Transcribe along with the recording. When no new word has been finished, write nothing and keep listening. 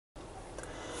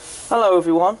Hello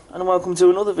everyone, and welcome to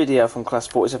another video from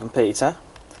class47peter.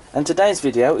 And today's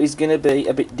video is going to be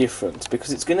a bit different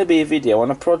because it's going to be a video on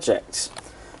a project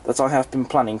that I have been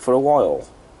planning for a while.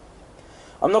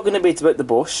 I'm not going to beat about the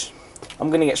bush, I'm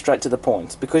going to get straight to the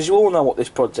point because you all know what this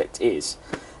project is.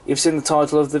 You've seen the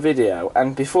title of the video,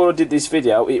 and before I did this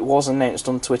video it was announced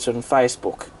on Twitter and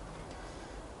Facebook.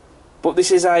 But this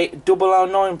is a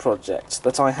 009 project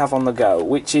that I have on the go,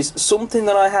 which is something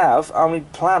that I have only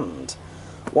planned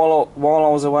while I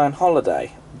was away on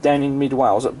holiday down in mid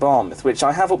Wales at Barmouth, which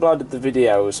I have uploaded the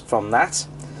videos from that,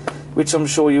 which I'm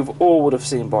sure you've all would have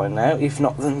seen by now. If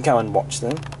not, then go and watch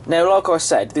them. Now, like I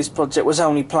said, this project was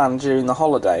only planned during the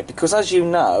holiday because, as you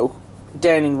know,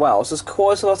 down in Wales there's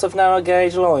quite a lot of narrow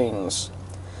gauge lines.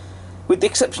 With the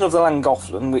exception of the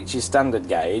Llangollen, which is standard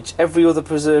gauge, every other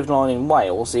preserved line in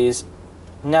Wales is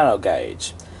narrow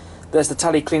gauge. There's the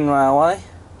Tallyclyn Railway,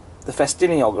 the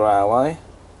Festiniog Railway,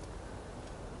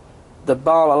 the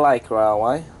Barla Lake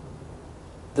Railway,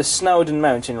 the Snowdon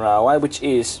Mountain Railway, which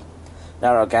is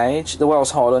narrow gauge, the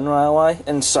Wales Highland Railway,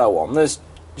 and so on. There's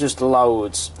just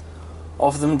loads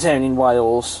of them down in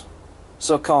Wales,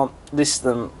 so I can't list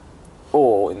them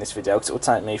all in this video because it will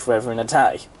take me forever and a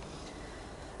day.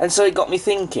 And so it got me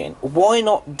thinking, why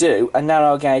not do a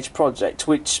narrow gauge project,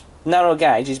 which narrow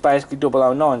gauge is basically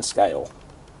 009 scale.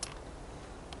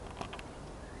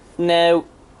 Now,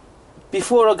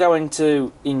 before I go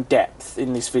into in depth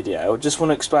in this video, I just want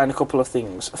to explain a couple of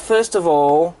things. First of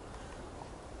all,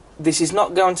 this is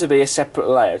not going to be a separate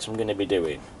layout I'm going to be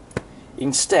doing.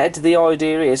 Instead, the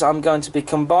idea is I'm going to be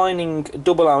combining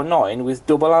 009 with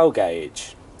 00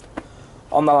 gauge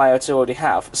on the layout I already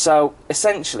have. So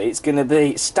essentially it's going to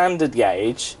be standard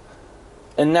gauge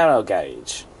and narrow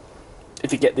gauge,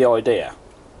 if you get the idea.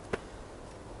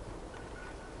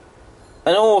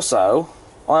 And also,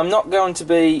 I'm not going to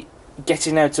be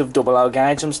getting out of 00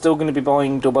 gauge. I'm still going to be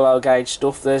buying 00 gauge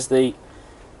stuff. There's the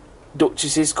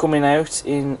Duchesses coming out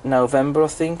in November, I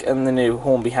think, and the new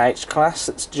Hornby H class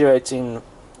that's due out in,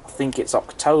 I think it's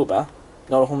October.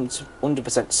 Not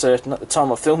 100% certain at the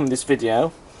time of filming this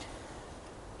video.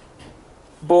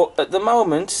 But at the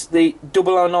moment, the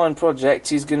 009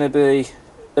 project is going to be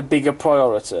a bigger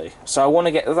priority, so I want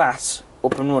to get that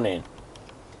up and running.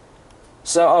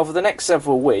 So over the next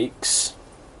several weeks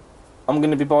I'm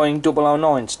going to be buying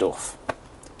 009 stuff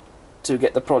to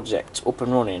get the project up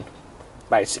and running,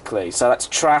 basically. So that's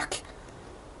track,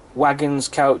 wagons,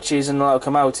 coaches and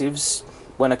locomotives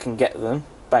when I can get them,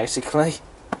 basically.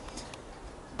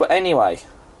 But anyway,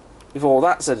 with all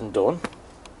that said and done,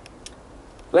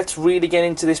 let's really get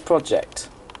into this project.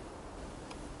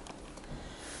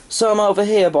 So I'm over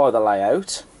here by the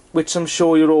layout, which I'm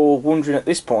sure you're all wondering at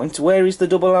this point, where is the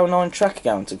 009 track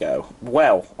going to go?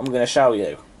 Well, I'm going to show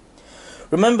you.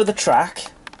 Remember the track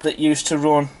that used to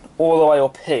run all the way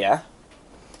up here,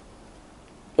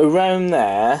 around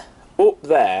there, up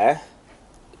there,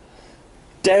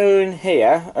 down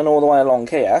here and all the way along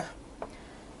here?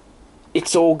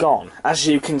 It's all gone. As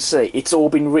you can see, it's all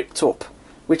been ripped up,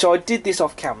 which I did this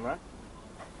off camera.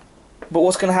 But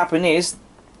what's going to happen is,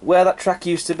 where that track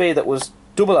used to be that was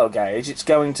 00 gauge, it's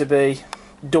going to be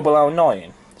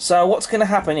 009. So what's going to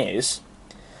happen is,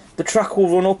 the track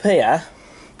will run up here,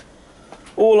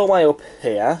 all the way up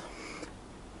here,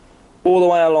 all the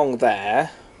way along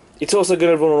there. It's also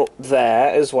going to run up there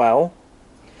as well.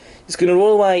 It's going to run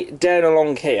all the way down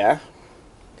along here,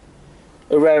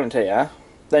 around here,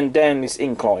 then down this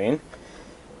incline,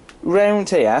 round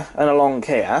here and along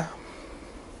here,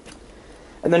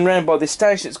 and then round by this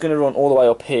station it's going to run all the way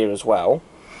up here as well.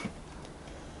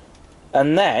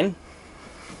 And then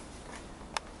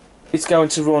it's going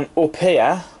to run up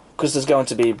here because there's going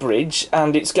to be a bridge,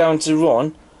 and it's going to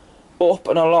run up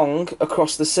and along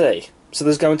across the sea. So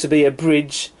there's going to be a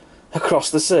bridge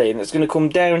across the sea, and it's going to come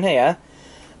down here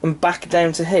and back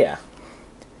down to here.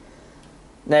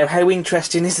 Now, how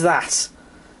interesting is that?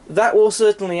 That will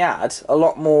certainly add a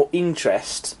lot more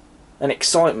interest and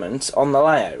excitement on the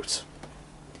layout,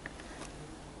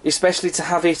 especially to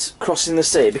have it crossing the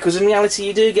sea, because in reality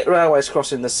you do get railways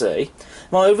crossing the sea.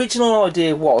 My original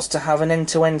idea was to have an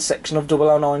end-to-end section of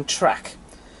 009 track,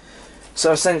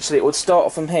 so essentially it would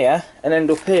start from here and end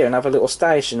up here and have a little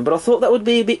station, but I thought that would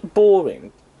be a bit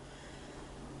boring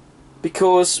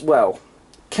because, well,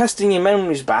 casting your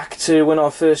memories back to when I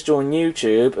first joined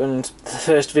YouTube and the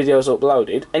first videos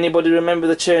uploaded, anybody remember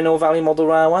the Chernow Valley Model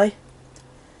Railway?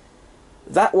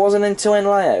 That was an end-to-end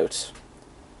layout.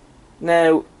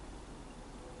 Now,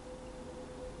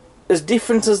 as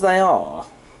different as they are,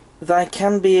 they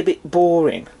can be a bit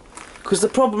boring. Because the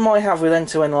problem I have with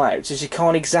end-to-end layouts is you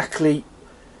can't exactly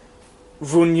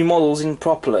run your models in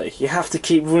properly. You have to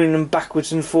keep running them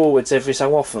backwards and forwards every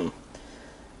so often.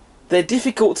 They're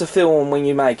difficult to film when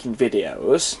you're making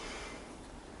videos,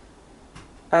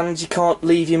 and you can't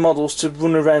leave your models to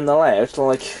run around the layout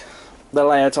like the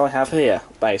layout I have here,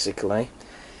 basically,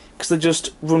 because they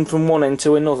just run from one end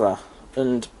to another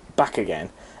and back again,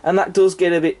 and that does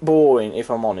get a bit boring, if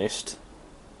I'm honest.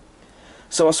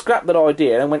 So I scrapped that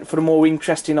idea and went for a more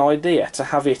interesting idea, to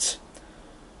have it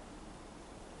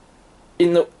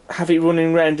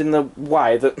running around in the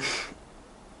way that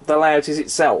the layout is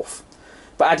itself,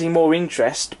 but adding more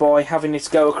interest by having it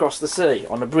go across the sea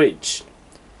on a bridge,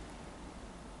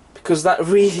 because that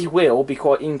really will be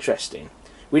quite interesting.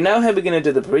 We know how we're going to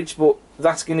do the bridge, but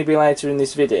that's going to be later in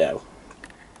this video.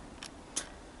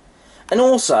 And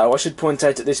also, I should point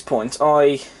out at this point,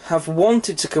 I have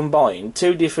wanted to combine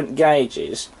two different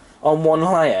gauges on one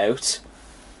layout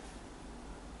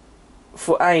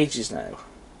for ages now.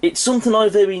 It's something I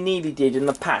very nearly did in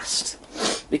the past,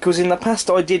 because in the past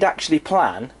I did actually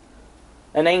plan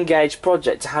an N-gauge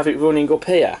project to have it running up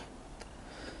here,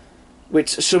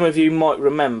 which some of you might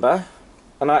remember,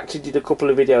 and I actually did a couple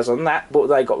of videos on that, but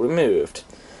they got removed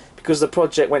because the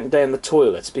project went down the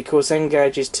toilet because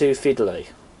N-gauge is too fiddly.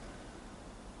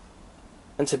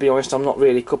 And to be honest, I'm not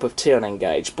really a cup of tea on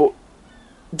N-gauge, but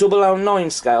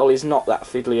 009 scale is not that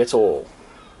fiddly at all.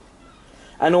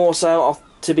 And also,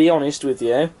 to be honest with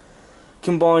you,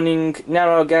 combining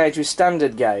narrow gauge with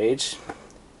standard gauge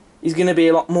is going to be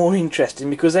a lot more interesting,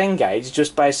 because N-gauge is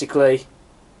just basically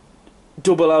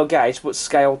 00 gauge but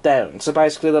scaled down. So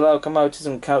basically the locomotives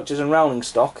and coaches and rolling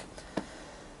stock,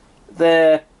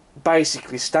 they're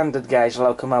basically standard gauge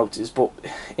locomotives but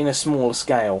in a smaller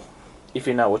scale, if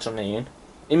you know what I mean.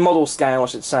 In model scale, I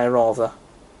should say, rather.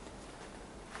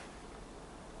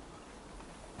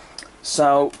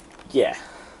 So, yeah.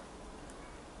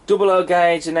 00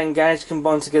 gauge and N-gauge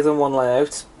combined together in one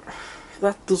layout,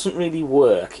 that doesn't really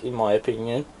work, in my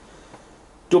opinion.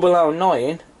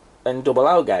 009 and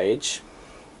 00 gauge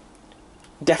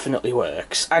definitely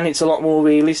works, and it's a lot more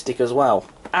realistic as well,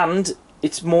 and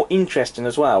it's more interesting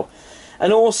as well.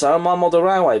 And also, my model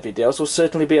railway videos will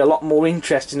certainly be a lot more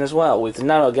interesting as well, with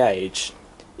narrow gauge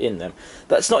in them.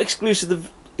 That's not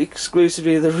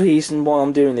exclusively the reason why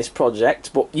I'm doing this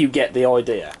project, but you get the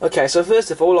idea. Okay, so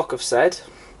first of all, like I've said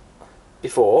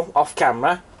before, off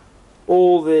camera,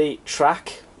 all the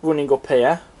track running up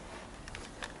here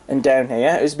and down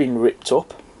here has been ripped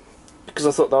up, because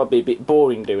I thought that would be a bit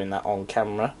boring doing that on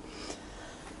camera.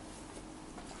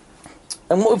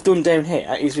 And what we've done down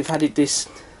here is we've added this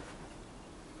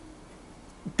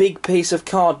big piece of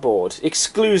cardboard.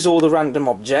 Excludes all the random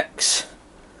objects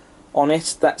on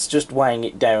it, that's just weighing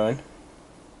it down,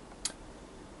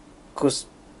 because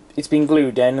it's been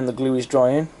glued down and the glue is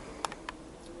drying.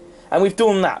 And we've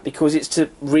done that because it's to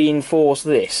reinforce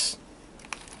this,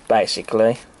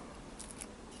 basically.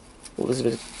 Oh, there's a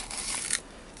bit of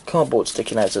cardboard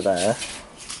sticking out of there.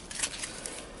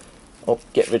 I'll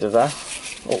get rid of that.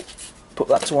 I'll put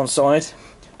that to one side.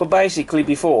 But basically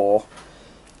before,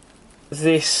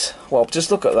 this, well,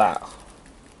 just look at that.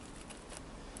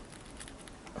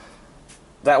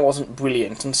 That wasn't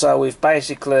brilliant, and so we've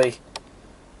basically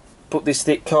put this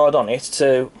thick card on it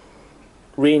to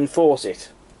reinforce it,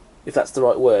 if that's the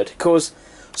right word, because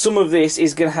some of this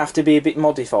is going to have to be a bit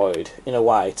modified in a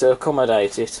way to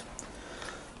accommodate it.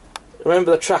 Remember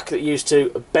the track that used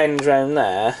to bend round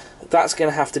there? That's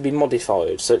going to have to be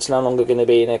modified, so it's no longer going to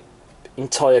be in an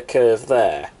entire curve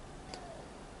there.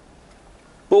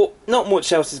 But not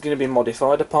much else is going to be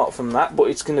modified apart from that, but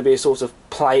it's going to be a sort of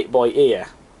play it by ear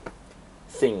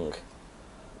thing.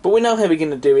 But we know how we're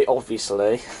going to do it,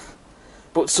 obviously,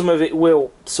 but some of it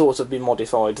will sort of be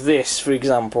modified. This, for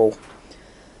example,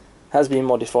 has been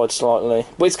modified slightly,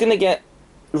 but it's going to get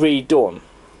redone,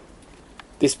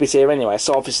 this bit here anyway,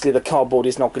 so obviously the cardboard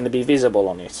is not going to be visible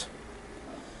on it.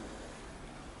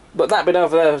 But that bit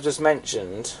over there I've just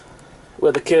mentioned,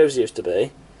 where the curves used to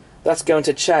be, that's going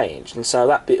to change, and so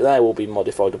that bit there will be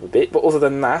modified up a bit, but other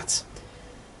than that,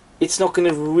 it's not going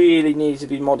to really need to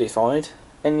be modified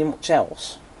any much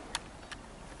else.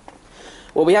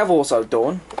 What we have also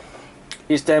done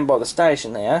is down by the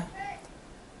station here,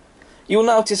 you'll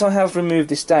notice I have removed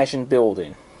the station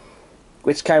building,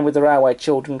 which came with the Railway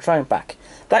Children train pack.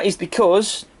 That is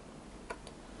because,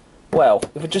 well,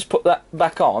 if we just put that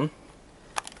back on,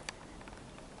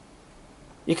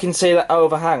 you can see that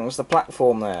overhangs the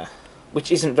platform there,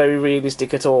 which isn't very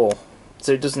realistic at all,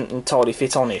 so it doesn't entirely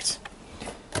fit on it.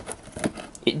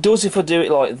 It does if I do it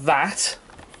like that,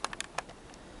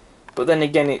 but then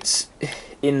again it's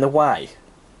in the way,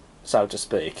 so to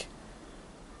speak,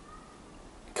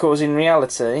 because in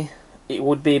reality it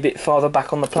would be a bit farther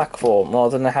back on the platform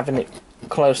rather than having it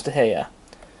close to here.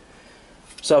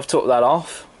 So I've took that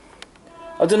off.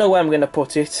 I don't know where I'm going to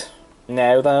put it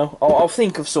now though. I'll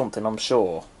think of something, I'm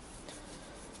sure,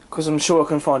 because I'm sure I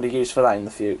can find a use for that in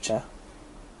the future.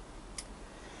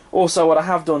 Also, what I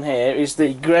have done here is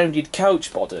the grounded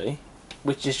coach body,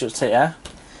 which is just here,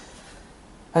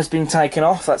 has been taken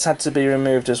off. That's had to be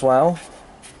removed as well.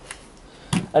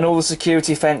 And all the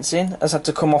security fencing has had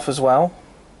to come off as well.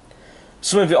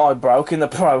 Some of it I broke in the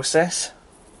process.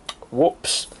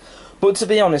 Whoops. But to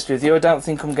be honest with you, I don't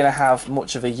think I'm going to have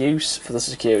much of a use for the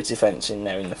security fencing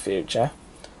now in the future.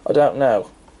 I don't know.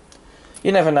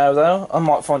 You never know though. I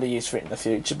might find a use for it in the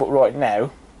future, but right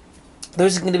now there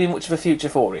isn't going to be much of a future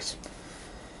for it.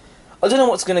 I don't know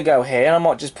what's going to go here. I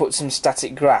might just put some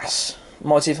static grass.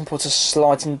 Might even put a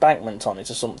slight embankment on it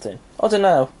or something. I don't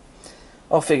know.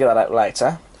 I'll figure that out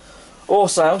later.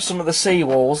 Also, some of the sea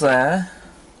walls there,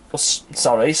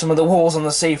 sorry, some of the walls on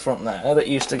the seafront there that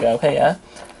used to go here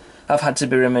have had to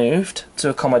be removed to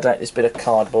accommodate this bit of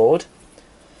cardboard.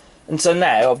 And so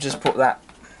now I've just put that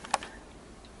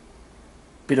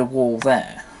bit of wall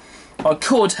there. I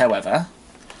could, however,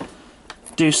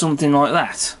 do something like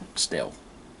that still.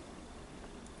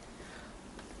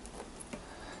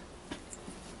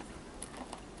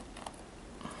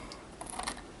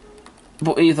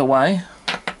 But either way,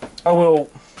 I will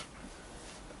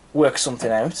work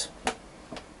something out.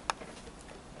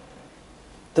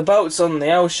 The boats on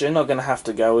the ocean are going to have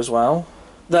to go as well,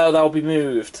 though they'll be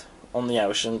moved on the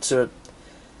ocean to a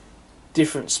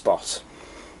different spot.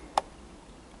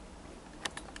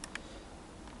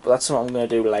 But that's what I'm going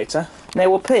to do later.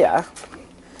 Now up here,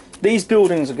 these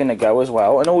buildings are going to go as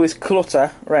well, and all this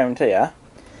clutter around here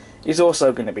is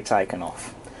also going to be taken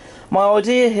off. My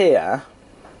idea here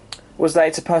was that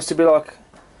it's supposed to be like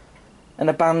an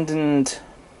abandoned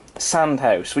sand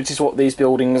house, which is what these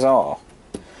buildings are.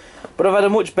 But I've had a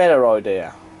much better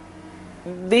idea.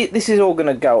 This is all going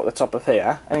to go at the top of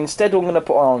here, and instead what I'm going to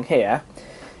put on here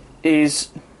is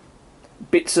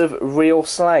bits of real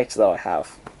slate that I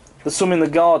have. There's some in the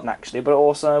garden actually, but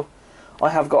also I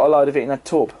have got a load of it in a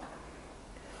tub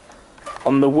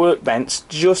on the workbench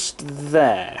just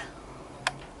there.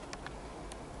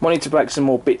 I need to break some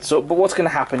more bits up, but what's going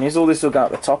to happen is all this will go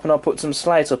at the top and I'll put some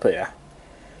slate up here.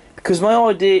 Because my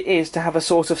idea is to have a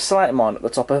sort of slate mine at the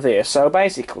top of here. So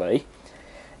basically,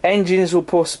 engines will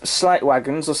put slate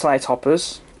wagons or slate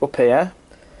hoppers up here.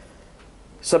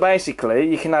 So basically,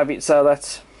 you can have it so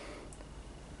that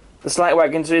the slate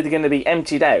wagons are either going to be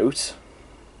emptied out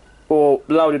or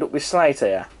loaded up with slate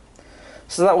here.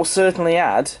 So that will certainly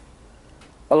add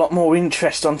a lot more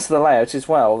interest onto the layout as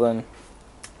well than,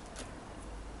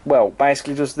 well,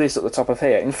 basically just this at the top of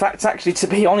here. In fact, actually, to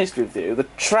be honest with you, the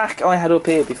track I had up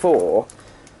here before,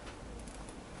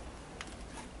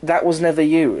 that was never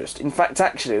used. In fact,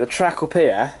 actually, the track up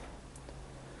here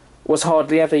was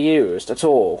hardly ever used at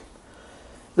all.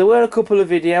 There were a couple of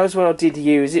videos where I did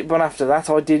use it, but after that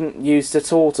I didn't use it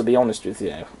at all, to be honest with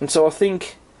you. And so I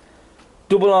think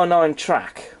 009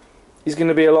 track is going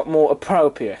to be a lot more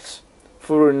appropriate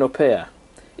for running up here.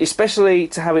 Especially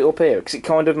to have it up here, because it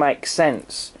kind of makes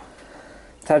sense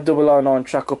to have 009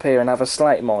 track up here and have a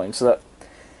slate mine, so that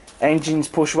engines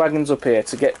push wagons up here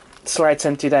to get slate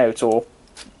emptied out, or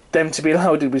them to be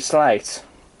loaded with slate,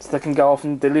 so they can go off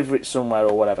and deliver it somewhere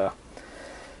or whatever.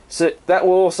 So that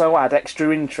will also add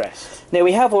extra interest. Now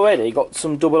we have already got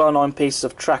some 009 pieces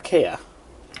of track here.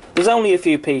 There's only a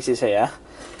few pieces here.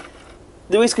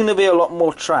 There is going to be a lot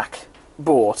more track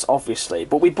bought, obviously,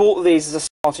 but we bought these as a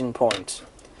starting point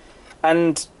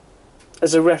and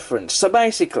as a reference. So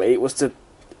basically it was to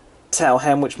tell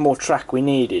how much more track we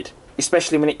needed,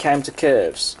 especially when it came to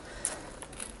curves.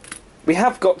 We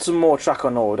have got some more track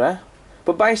on order,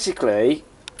 but basically,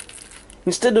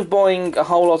 instead of buying a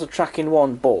whole lot of track in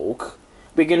one bulk,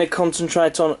 we're going to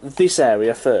concentrate on this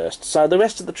area first. So the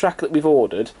rest of the track that we've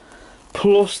ordered,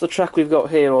 plus the track we've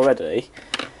got here already,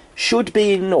 should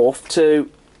be enough to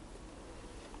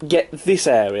get this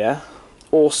area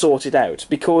all sorted out.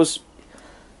 Because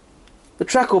the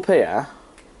track up here,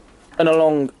 and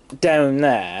along down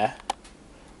there,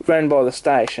 round by the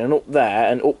station, and up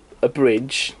there, and up a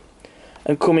bridge,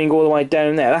 and coming all the way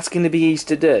down there, that's going to be easy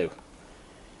to do.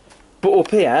 But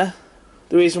up here,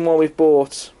 the reason why we've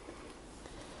bought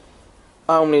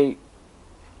only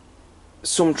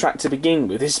some track to begin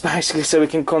with is basically so we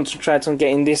can concentrate on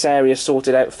getting this area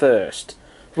sorted out first,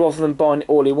 rather than buying it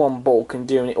all in one bulk and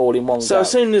doing it all in one go. So as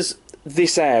soon as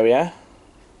this area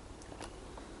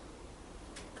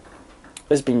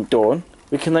has been done,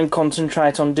 we can then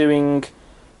concentrate on doing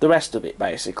the rest of it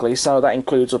basically. So that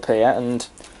includes up here and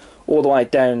all the way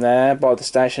down there by the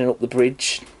station and up the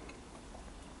bridge,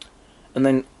 and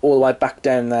then all the way back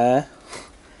down there.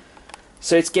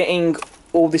 So it's getting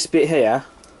all this bit here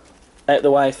out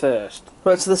the way first.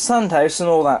 Right, so the sand house and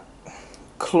all that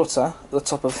clutter at the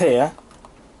top of here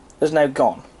is now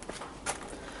gone.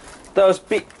 Those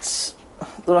bits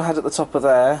that I had at the top of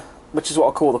there, which is what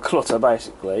I call the clutter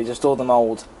basically, just all them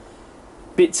old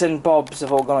bits and bobs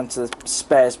have all gone into the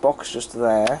spares box just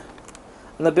there.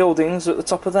 And the buildings are at the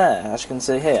top of there, as you can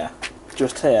see here,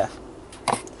 just here.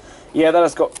 Yeah, that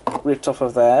has got ripped off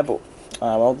of there, but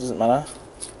well, doesn't matter.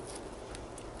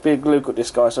 Bit of glue cut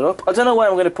this guy set up. I don't know where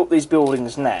I'm going to put these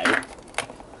buildings now.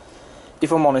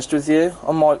 If I'm honest with you,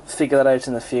 I might figure that out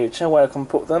in the future, where I can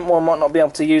put them, or I might not be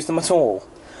able to use them at all.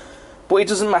 But it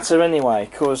doesn't matter anyway,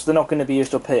 because they're not going to be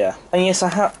used up here. And yes,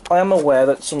 I am aware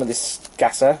that some of this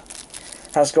scatter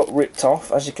has got ripped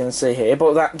off, as you can see here,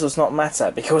 but that does not matter,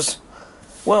 because,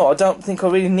 well, I don't think I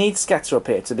really need scatter up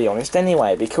here, to be honest,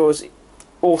 anyway, because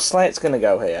all slate's going to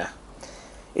go here.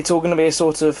 It's all going to be a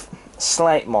sort of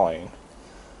slate mine,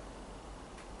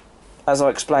 as I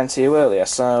explained to you earlier,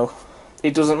 so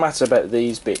it doesn't matter about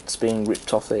these bits being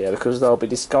ripped off here because they'll be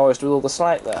disguised with all the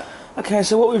slate there. Okay,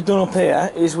 so what we've done up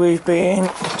here is we've been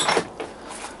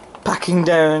packing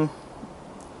down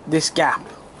this gap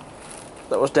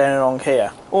that was down along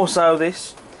here. Also,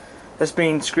 this has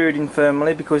been screwed in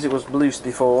firmly because it was loose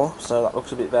before, so that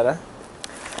looks a bit better.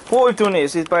 What we've done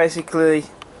is basically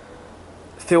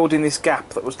filled in this gap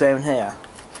that was down here.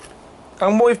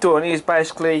 And what we've done is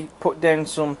basically put down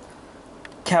some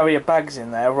carrier bags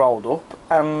in there rolled up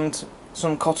and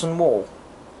some cotton wool,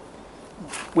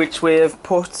 which we have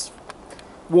put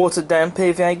watered down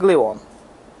PVA glue on.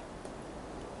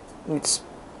 It's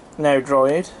now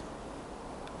dried,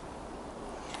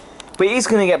 but it is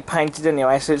going to get painted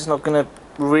anyway, so it's not going to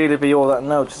really be all that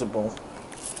noticeable,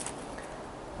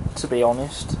 to be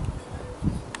honest.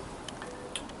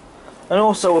 And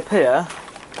also up here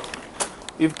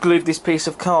we've glued this piece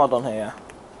of card on here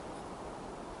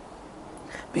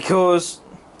because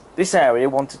this area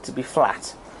wanted to be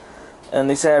flat and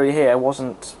this area here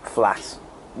wasn't flat.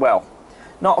 Well,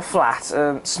 not flat,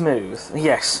 smooth.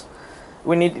 Yes,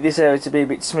 we needed this area to be a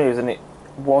bit smooth and it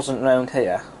wasn't round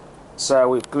here, so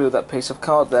we've glued that piece of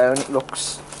card there and it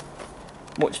looks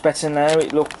much better now.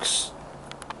 It looks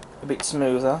a bit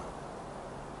smoother,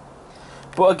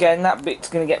 but again that bit's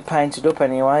going to get painted up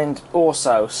anyway, and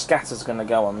also scatter's going to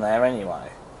go on there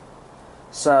anyway,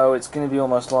 so it's going to be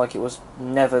almost like it was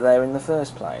never there in the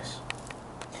first place.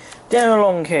 Down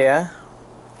along here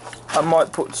I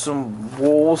might put some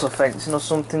walls or fencing or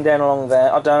something down along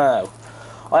there, I don't know.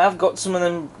 I have got some of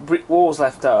them brick walls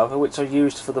left over which I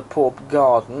used for the pub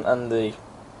garden and the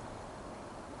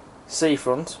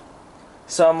seafront,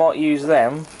 so I might use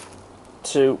them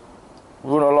to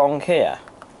run along here,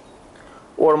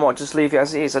 or I might just leave it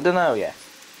as it is, I don't know yet.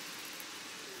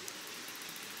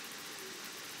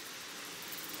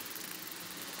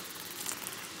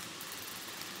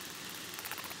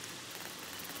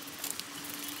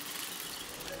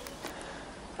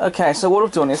 Okay, so what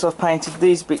I've done is I've painted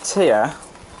these bits here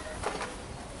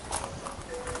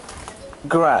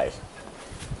grey,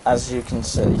 as you can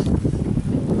see.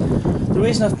 The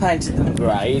reason I've painted them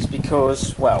grey is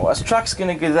because, well, as track's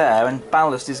going to go there and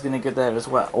ballast is going to go there as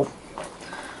well,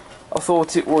 I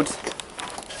thought it would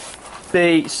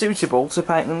be suitable to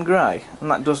paint them grey,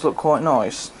 and that does look quite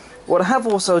nice. What I have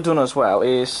also done as well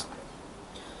is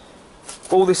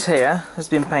all this here has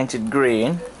been painted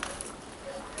green,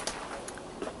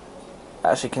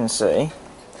 as you can see,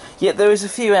 yet there is a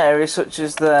few areas such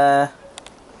as there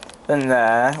and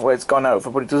there where it's gone over,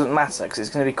 but it doesn't matter because it's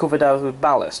going to be covered over with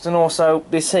ballast, and also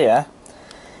this here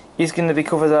is going to be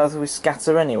covered over with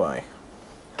scatter anyway.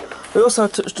 We also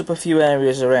touched up a few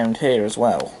areas around here as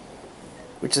well,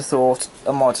 which I thought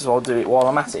I might as well do it while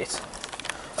I'm at it.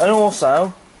 And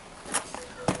also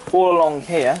all along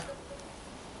here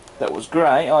that was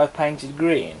grey I've painted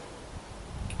green.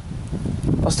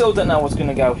 I still don't know what's going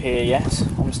to go here yet,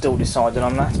 I'm still deciding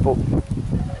on that, but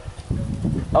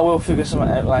I will figure something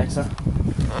out later.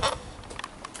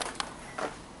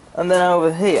 And then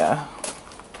over here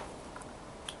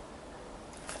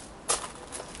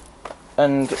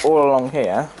and all along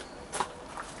here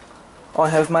I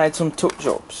have made some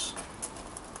touch-ups,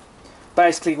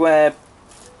 basically where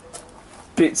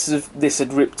bits of this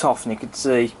had ripped off and you could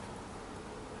see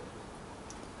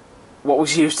what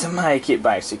was used to make it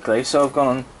basically, so I've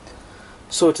gone and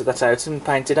sorted that out and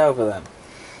painted over them,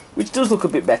 which does look a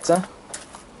bit better.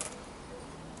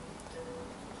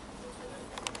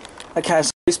 Okay, so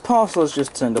this parcel has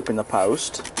just turned up in the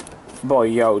post by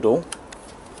Yodel,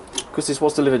 because this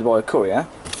was delivered by a courier.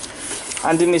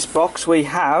 And in this box we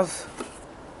have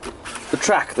the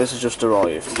track that has just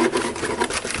arrived.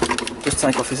 Just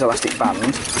take off this elastic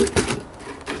band.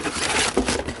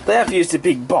 They have used a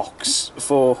big box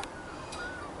for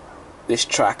this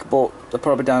track, but they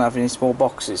probably don't have any small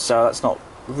boxes, so that's not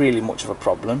really much of a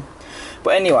problem.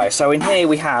 But anyway, so in here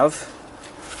we have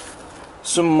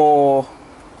some more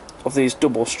of these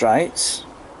double straights.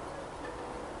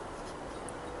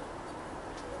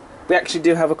 We actually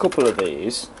do have a couple of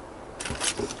these.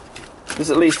 There's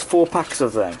at least 4 packs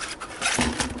of them.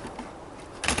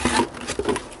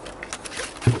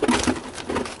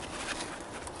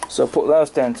 So I'll put those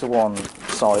down to one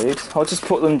side. I'll just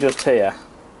put them just here,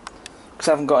 because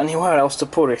I haven't got anywhere else to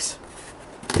put it.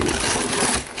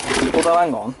 Although,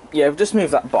 hang on. Yeah, I've just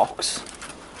moved that box.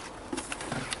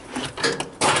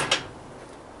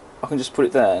 I can just put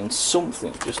it there, and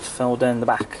something just fell down the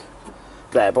back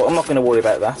there, but I'm not going to worry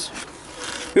about that.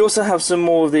 We also have some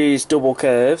more of these double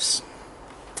curves.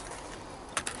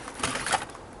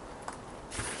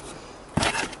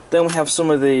 Then we have some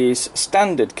of these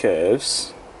standard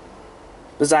curves.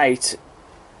 There's 8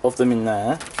 of them in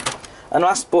there. And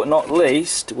last but not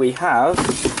least, we have,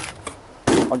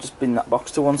 I'll just bin that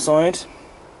box to one side,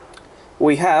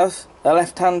 we have a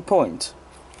left-hand point.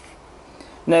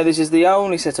 Now this is the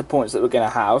only set of points that we're going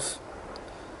to have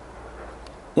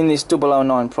in this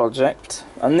 009 project,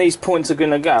 and these points are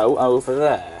going to go over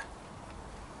there.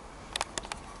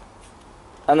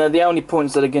 And they're the only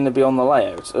points that are going to be on the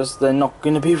layout, as they're not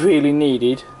going to be really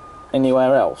needed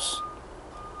anywhere else.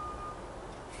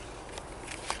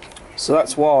 So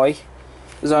that's why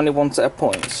there's only one set of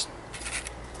points.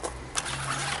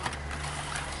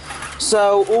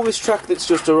 So all this track that's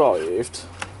just arrived,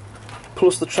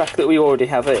 plus the track that we already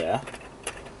have here,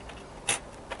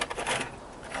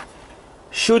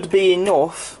 should be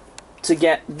enough to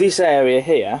get this area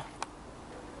here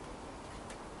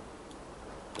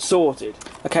sorted.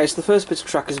 Okay, so the first bit of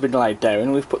track has been laid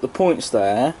down. We've put the points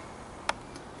there.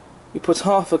 We put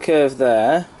half a curve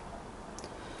there,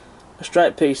 a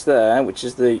straight piece there, which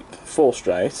is the full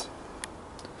straight,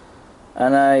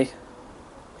 and a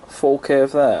full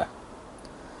curve there.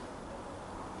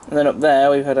 And then up there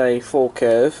we've had a full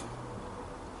curve,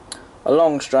 a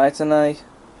long straight, and a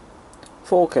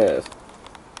full curve.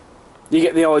 You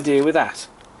get the idea with that.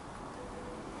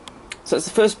 So that's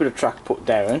the first bit of track put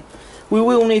down. We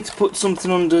will need to put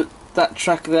something under that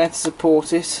track there to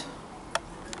support it.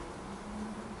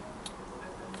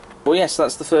 But yes,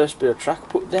 that's the first bit of track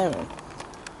put down.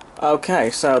 Okay,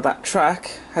 so that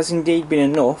track has indeed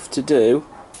been enough to do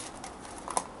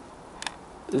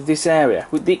this area,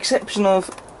 with the exception of,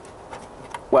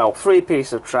 well, 3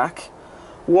 pieces of track,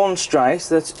 1 straight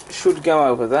that should go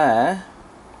over there,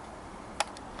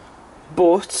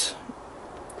 but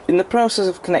in the process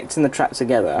of connecting the track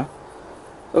together,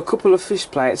 a couple of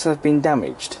fish plates have been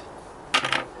damaged.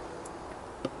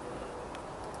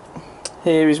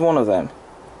 Here is one of them.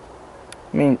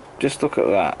 I mean, just look at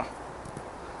that.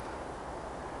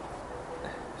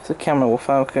 If the camera will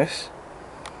focus.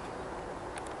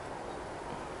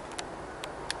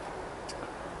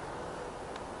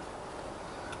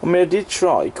 I mean, I did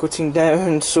try cutting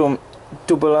down some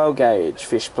 00 gauge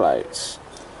fish plates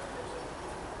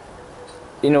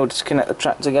in order to connect the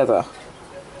track together,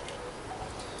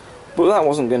 but that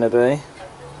wasn't going to be.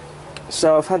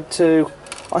 So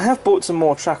I have bought some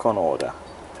more track on order,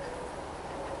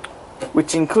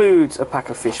 which includes a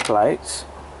pack of fish plates.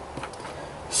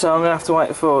 So I'm going to have to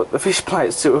wait for the fish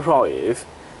plates to arrive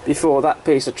before that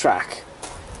piece of track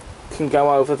can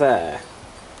go over there,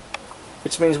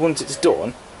 which means once it's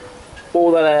done,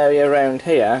 all that area around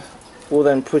here will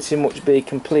then pretty much be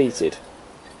completed.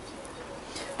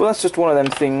 But that's just one of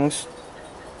them things.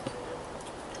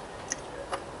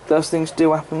 Those things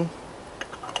do happen.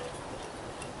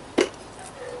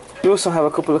 We also have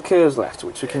a couple of curves left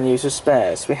which we can use as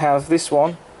spares. We have this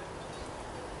one,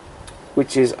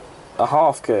 which is a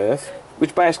half curve,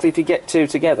 which basically, if you get 2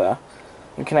 together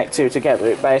and connect 2 together,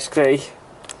 it basically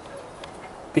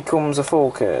becomes a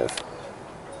full curve.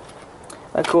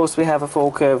 Of course, we have a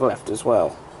full curve left as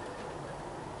well.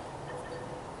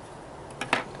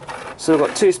 So we've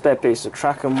got 2 spare pieces of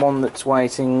track and one that's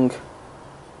waiting,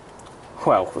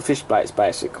 well, for fish plates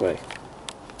basically.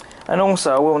 And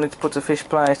also we'll need to put a fish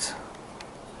plate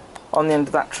on the end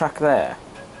of that track there.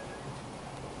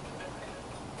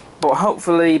 But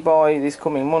hopefully by this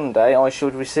coming Monday I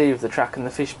should receive the track and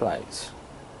the fish plates.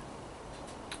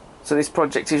 So this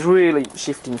project is really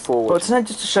shifting forward. But today,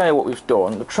 just to show you what we've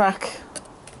done, the track,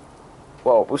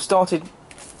 well, we've started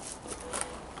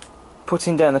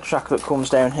putting down the track that comes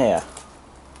down here.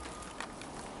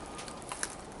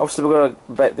 Obviously we've got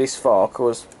to bet this far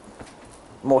because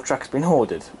more track's been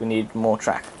ordered. We need more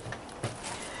track.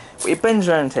 But it bends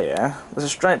round here. There's a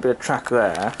straight bit of track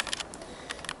there,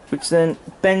 which then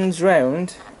bends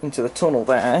round into the tunnel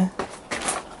there.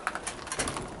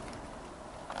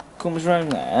 Comes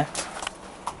round there,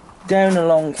 down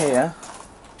along here,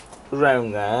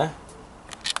 round there,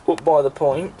 up by the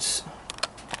points,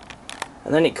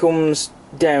 and then it comes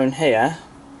down here.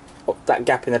 Up that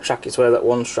gap in the track is where that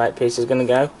one straight piece is going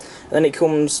to go, and then it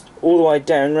comes all the way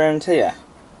down round here,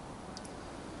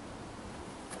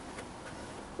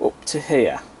 up to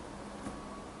here.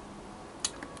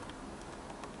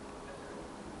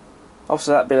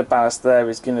 Obviously that bit of ballast there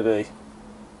is going to be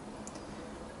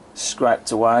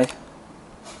scraped away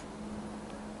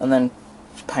and then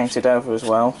painted over as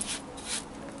well.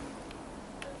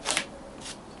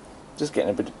 Just getting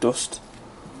a bit of dust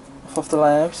off the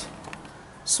layout.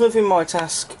 Smoothing my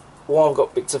task while I've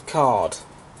got bits of card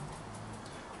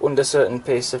under certain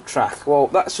piece of track. Well,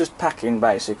 that's just packing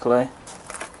basically,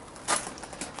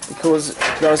 because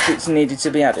those bits needed to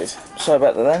be added. Sorry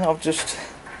about that then, I've just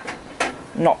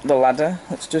knocked the ladder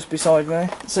that's just beside me.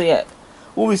 So yeah,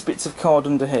 all these bits of card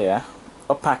under here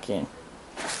are packing,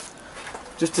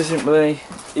 just to simply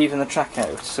even the track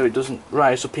out so it doesn't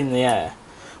rise up in the air.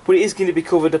 But it is going to be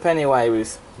covered up anyway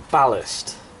with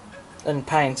ballast and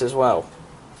paint as well,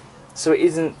 so it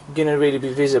isn't going to really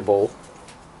be visible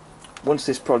once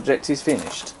this project is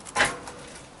finished.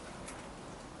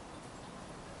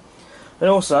 And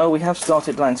also we have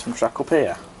started laying some track up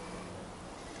here,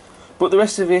 but the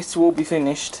rest of it will be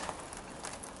finished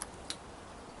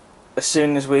as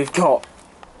soon as we've got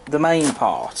the main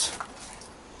part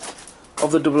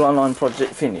of the double online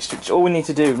project finished, which all we need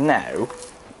to do now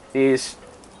is,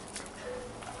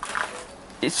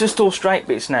 it's just all straight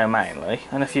bits now mainly,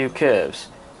 and a few curves.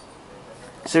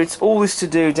 So it's all this to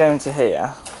do down to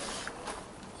here,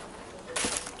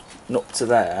 and up to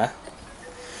there,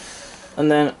 and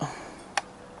then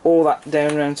all that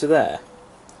down round to there,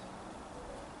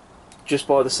 just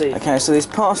by the sea. Okay, so this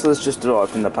parcel has just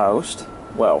arrived in the post.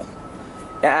 Well,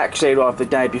 it actually arrived the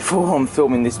day before I'm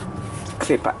filming this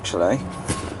clip actually,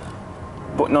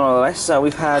 but nonetheless, so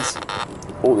we've had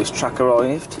all this track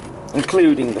arrived,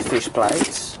 including the fish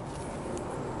plates.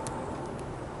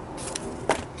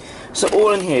 So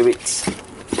all in here it's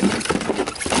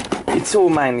all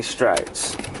mainly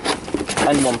straights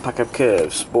and one pack of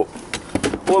curves, but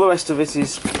all the rest of it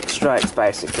is straights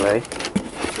basically.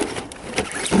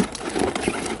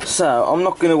 So I'm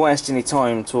not going to waste any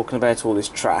time talking about all this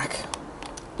track.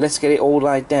 Let's get it all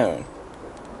laid down.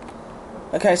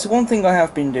 Okay, so one thing I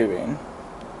have been doing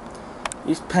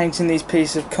is painting these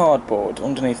pieces of cardboard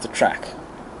underneath the track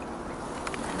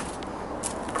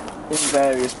in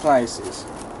various places.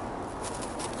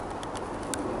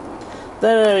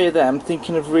 That area there I'm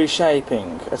thinking of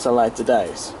reshaping at a later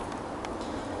date.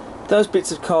 Those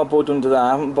bits of cardboard under there, I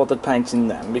haven't bothered painting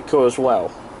them because,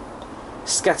 well,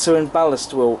 scatter and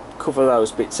ballast will cover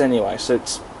those bits anyway, so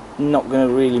it's not going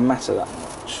to really matter that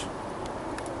much.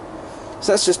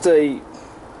 So that's just a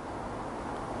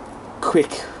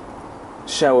quick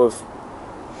show of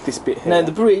this bit here. Now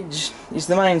the bridge is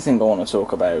the main thing I want to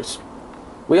talk about.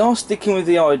 We are sticking with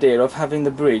the idea of having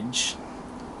the bridge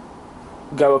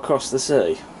go across the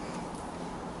sea.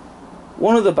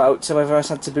 One of the boats, however, has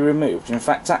had to be removed. In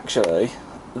fact, actually,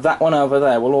 that one over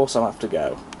there will also have to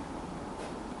go.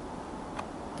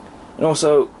 And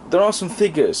also, there are some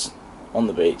figures on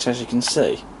the beach, as you can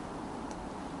see.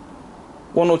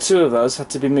 One or two of those had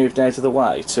to be moved out of the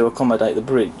way to accommodate the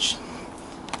bridge.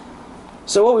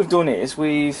 So what we've done is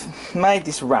we've made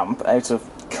this ramp out of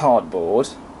cardboard,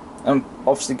 and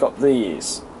obviously got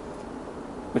these,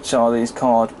 which are these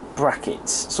card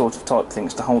brackets sort of type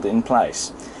things to hold it in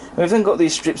place. And we've then got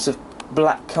these strips of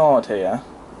black card here.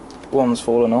 One's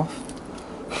fallen off.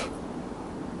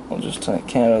 I'll just take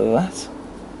care of that.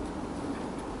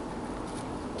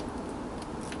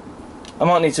 I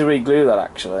might need to re-glue that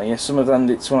actually. Yes, some of them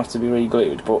will have to be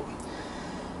re-glued, but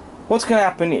what's going to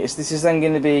happen is this is then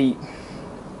going to be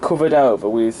covered over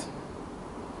with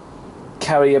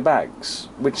carrier bags,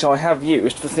 which I have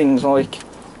used for things like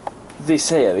this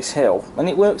here, this hill, and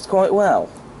it works quite well.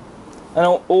 And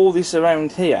all this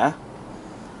around here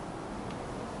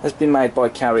has been made by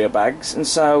carrier bags, and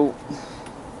so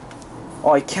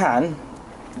I can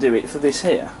do it for this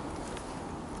here.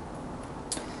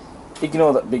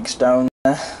 Ignore that big stone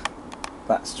there,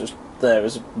 that's just there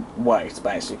as a weight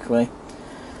basically.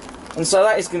 And so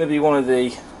that is going to be one of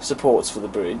the supports for the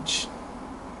bridge,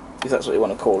 if that's what you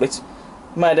want to call it,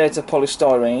 made out of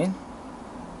polystyrene.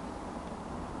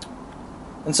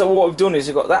 And so what we've done is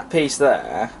we've got that piece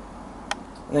there,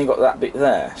 and then you've got that bit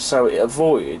there, so it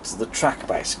avoids the track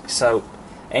basically, so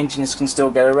engines can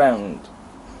still get around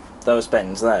those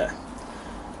bends there.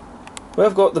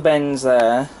 We've got the bends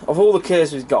there. Of all the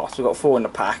curves we've got 4 in the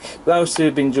pack. Those 2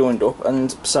 have been joined up,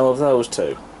 and so have those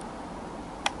 2,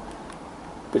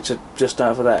 which are just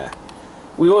over there.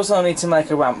 We also need to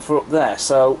make a ramp for up there,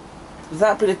 so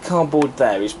that bit of cardboard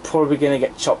there is probably going to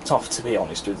get chopped off, to be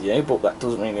honest with you, but that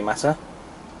doesn't really matter.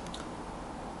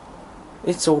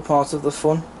 It's all part of the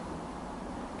fun.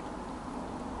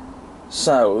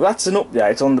 So that's an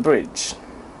update on the bridge.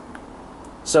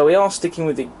 So we are sticking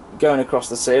with it going across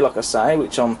the sea, like I say,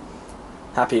 which I'm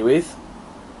happy with.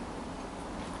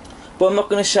 But I'm not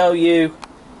going to show you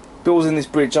building this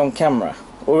bridge on camera,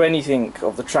 or anything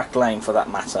of the track lane for that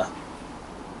matter.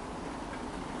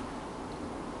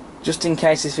 Just in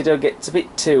case this video gets a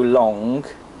bit too long,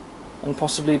 and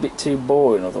possibly a bit too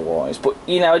boring otherwise. But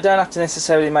you know, I don't have to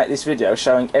necessarily make this video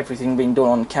showing everything being done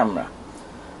on camera,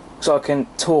 so I can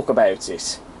talk about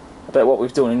it, about what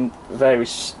we've done in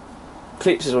various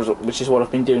clips, which is what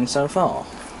I've been doing so far.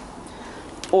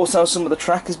 Also, some of the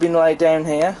track has been laid down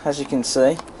here, as you can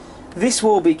see. This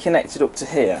will be connected up to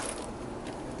here,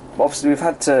 but obviously we've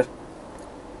had to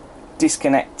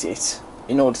disconnect it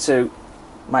in order to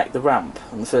make the ramp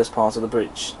on the first part of the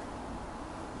bridge.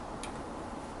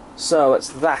 So that's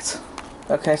that.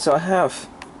 Okay, so I have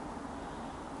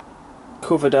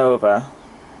covered over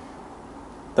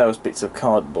those bits of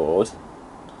cardboard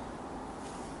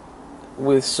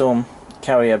with some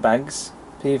carrier bags,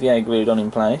 PVA glued on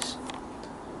in place.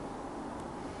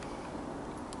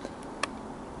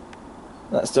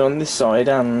 That's done on this side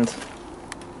and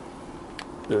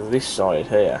this side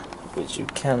here, which you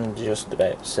can just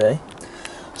about see.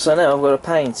 So now I've got to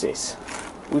paint it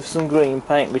with some green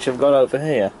paint, which I've got over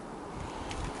here.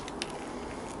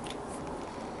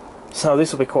 So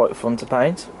this will be quite fun to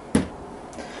paint.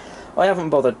 I haven't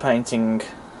bothered painting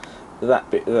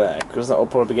that bit there, because that will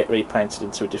probably get repainted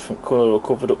into a different colour or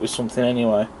covered up with something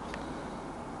anyway.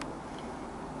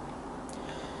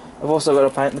 I've also got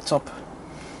to paint the top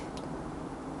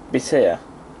bit here,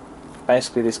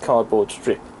 basically this cardboard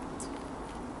strip,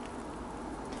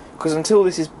 because until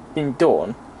this has been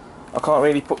done I can't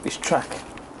really put this track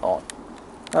on.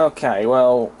 Okay,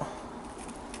 well,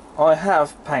 I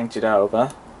have painted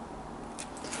over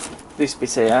this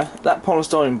bit here. That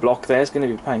polystyrene block there is going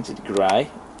to be painted grey.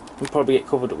 We'll probably get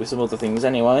covered up with some other things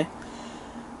anyway.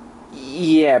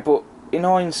 Yeah, but in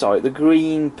hindsight, the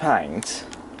green paint,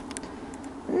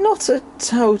 not a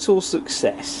total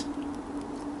success.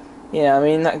 Yeah, I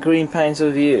mean, that green paint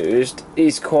I've used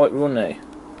is quite runny.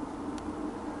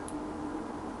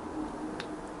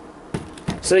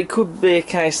 So it could be a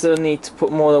case that I need to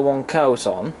put more than one coat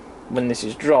on when this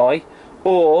is dry,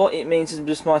 or it means I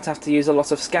just might have to use a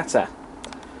lot of scatter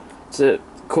to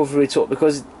cover it up,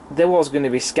 because there was going to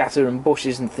be scatter and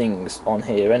bushes and things on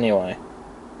here anyway.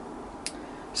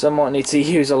 So I might need to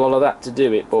use a lot of that to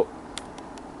do it, but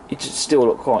it should still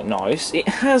look quite nice. It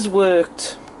has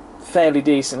worked fairly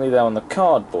decently though on the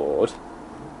cardboard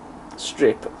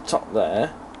strip at the top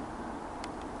there.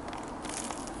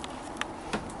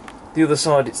 The other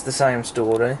side it's the same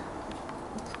story.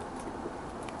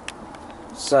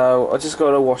 So I just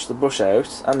got to wash the brush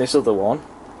out, and this other one,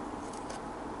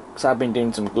 because I've been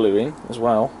doing some gluing as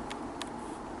well,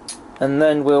 and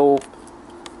then we'll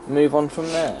move on from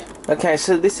there. Okay,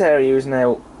 so this area is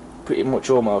now pretty much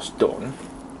almost done.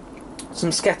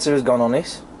 Some scatter has gone on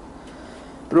it,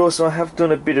 but also I have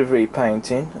done a bit of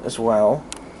repainting as well.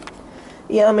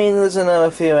 Yeah, I mean, there's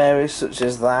another few areas such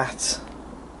as that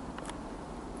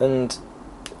and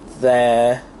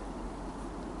there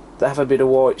that have a bit of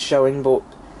white showing, but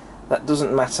that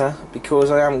doesn't matter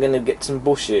because I am going to get some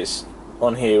bushes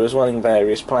on here as well in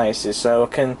various places, so I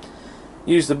can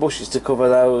use the bushes to cover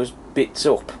those bits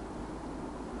up.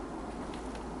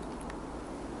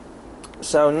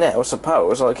 So now I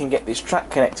suppose I can get this track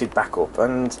connected back up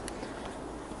and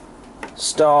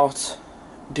start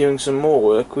doing some more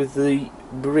work with the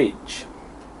bridge.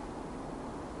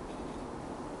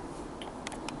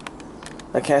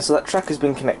 Okay, so that track has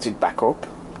been connected back up.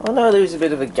 I know there's a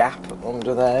bit of a gap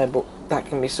under there, but that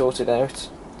can be sorted out.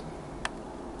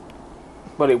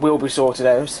 Well, it will be sorted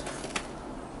out.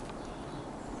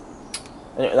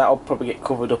 And that'll probably get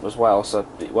covered up as well, so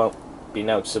it won't be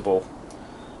noticeable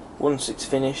once it's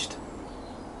finished.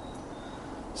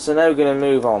 So now we're going to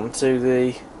move on to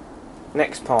the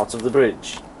next part of the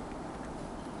bridge.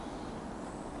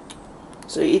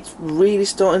 So it's really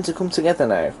starting to come together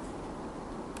now,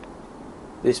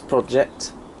 this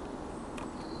project.